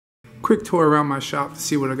quick tour around my shop to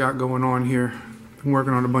see what I got going on here. Been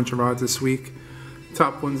working on a bunch of rods this week.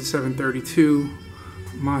 Top one's a 732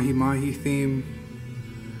 Mahi Mahi theme.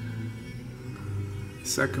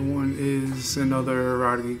 Second one is another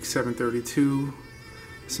Rodgeeks 732.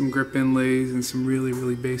 Some grip inlays and some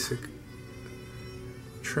really basic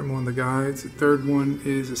trim on the guides. The third one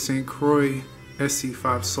is a St. Croix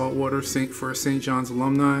SC5 saltwater for a St. John's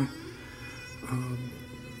alumni.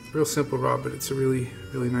 Real simple rod, but it's a really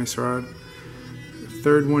nice rod. The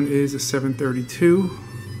third one is a 732.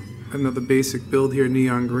 Another basic build here,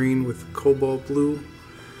 neon green with cobalt blue.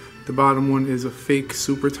 The bottom one is a fake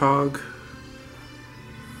Super Tog.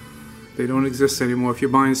 They don't exist anymore. If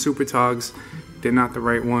you're buying Super Togs, they're not the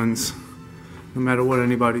right ones, no matter what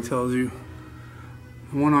anybody tells you.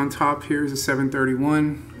 The one on top here is a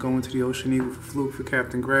 731, going to the Ocean Eagle for Fauxg for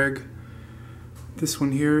Captain Greg. This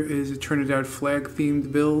one here is a Trinidad flag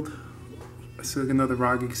themed build. It's like another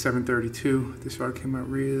Rodgeeks 732. This rod came out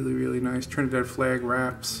really nice. Trinidad flag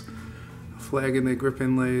wraps, flag in the grip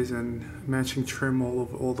inlays, and matching trim all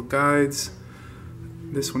over all the guides.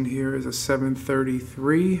 This one here is a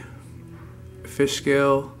 733 fish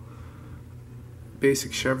scale,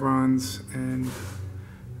 basic chevrons, and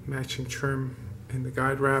matching trim in the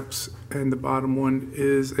guide wraps. And the bottom one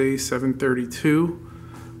is a 732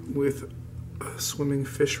 with a swimming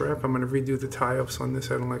fish wrap. I'm going to redo the tie-ups on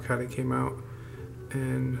this. I don't like how they came out.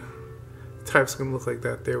 And the tie-up's going to look like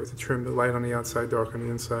that there with the trim, the light on the outside, dark on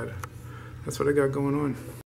the inside. That's what I got going on.